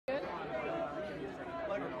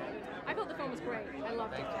great. I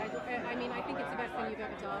loved it. I mean, I think it's the best thing you've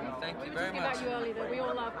ever done. Thank you We were very talking much. about you earlier that we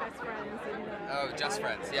all love Best Friends. And, Oh, Just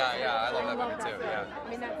Friends. Yeah, yeah. I love that movie too. Yeah. I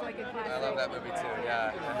mean, that's like a classic. I love that movie too.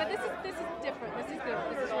 Yeah. But this is different. This is good.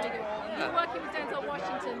 This is really good. You're working with Denzel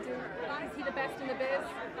Washington. Is he the best in the biz?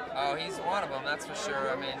 Oh, he's one of them, that's for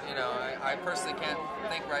sure. I mean, you know, I personally can't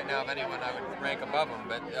think right now of anyone I would rank above him,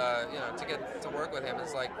 but you know, to get to work with him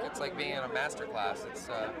is like being in a master class. It's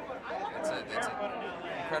an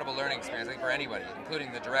incredible learning experience, I think, for anybody,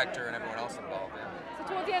 including the director and everyone else involved. Yeah.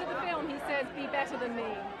 So towards the end of the film, he says, "Be better than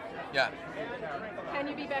me." Yeah. Can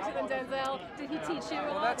you be better than Denzel? Did he teach you a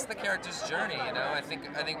lot? Well, that's the character's journey, you know. I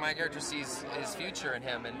think my character sees his future in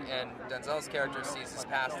him, and Denzel's character sees his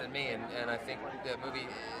past in me, and I think the movie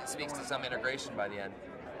speaks to some integration by the end.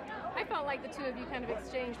 I felt like the two of you kind of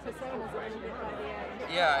exchanged personas a little bit by the end.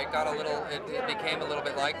 Yeah, it became a little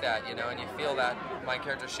bit like that, you know, and you feel that my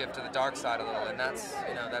character shift to the dark side a little, and that's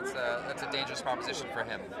a dangerous proposition for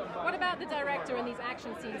him. What about the director in these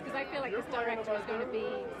action scenes? Because I feel like this director is going to be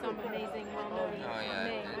some amazing, well-known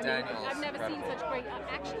name. Daniel's I've never incredible. seen such great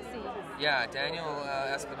action scenes. Yeah, Daniel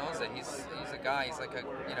Espinosa. He's a guy. He's like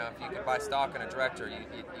you know, if you could buy stock in a director,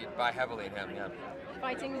 you'd buy heavily in him. Yeah.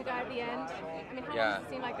 Fighting the guy at the end. I mean, how long does it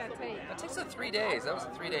seem like that take? That takes 3 days. That was a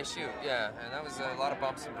 3-day shoot. Yeah, and that was a lot of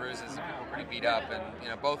bumps and bruises, and people were pretty beat up. And you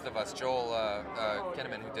know, both of us, Joel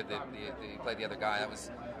Kinnaman, who did played the other guy, that was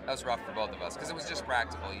rough for both of us because it was just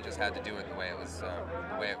practical. You just had to do it the way it was,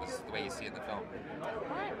 the way you see it in the film.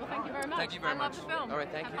 All right. Well, thank you very much. Thank you very much. I love the film. All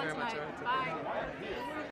right. Thank you very much. Bye.